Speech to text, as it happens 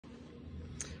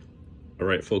All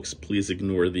right, folks, please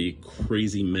ignore the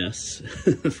crazy mess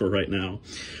for right now.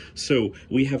 So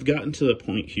we have gotten to the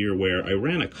point here where I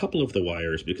ran a couple of the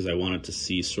wires because I wanted to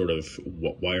see sort of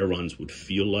what wire runs would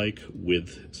feel like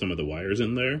with some of the wires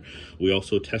in there. We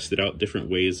also tested out different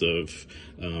ways of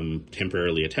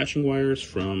temporarily attaching wires,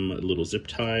 from little zip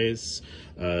ties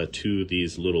to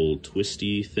these little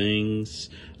twisty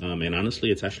things. And honestly,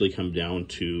 it's actually come down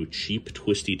to cheap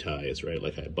twisty ties, right?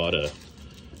 Like I bought a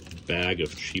bag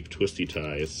of cheap twisty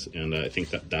ties, and I think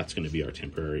that that's going to be our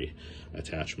temporary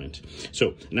attachment.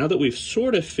 So now that we've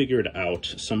sort of figured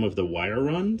out some of the wire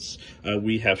runs,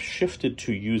 we have shifted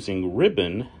to using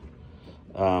ribbon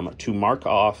to mark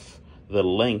off the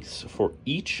lengths for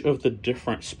each of the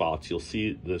different spots. You'll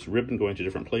see this ribbon going to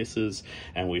different places,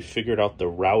 and we figured out the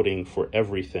routing for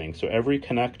everything. So every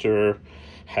connector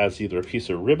has either a piece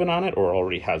of ribbon on it or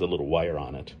already has a little wire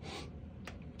on it.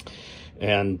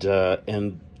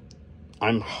 And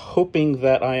I'm hoping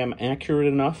that I am accurate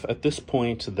enough at this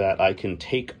point that I can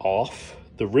take off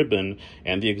the ribbon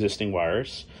and the existing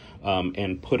wires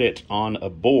and put it on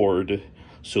a board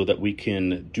so that we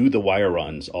can do the wire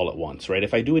runs all at once, right?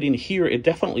 If I do it in here, it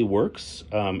definitely works.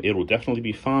 It'll definitely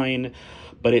be fine,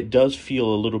 but it does feel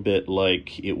a little bit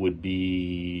like it would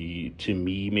be, to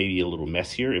me, maybe a little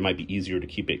messier. It might be easier to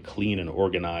keep it clean and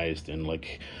organized and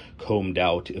like combed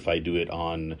out if I do it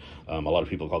on, a lot of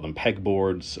people call them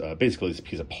pegboards. Basically, it's a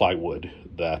piece of plywood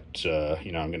that,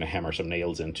 you know, I'm going to hammer some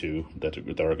nails into that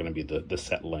are going to be the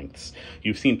set lengths.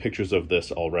 You've seen pictures of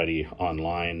this already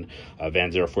online.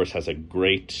 Vans Air Force has a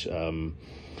great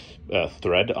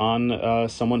thread on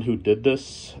someone who did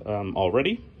this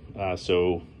already.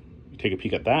 So take a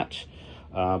peek at that.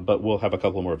 But we'll have a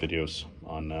couple more videos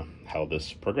on how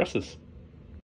this progresses.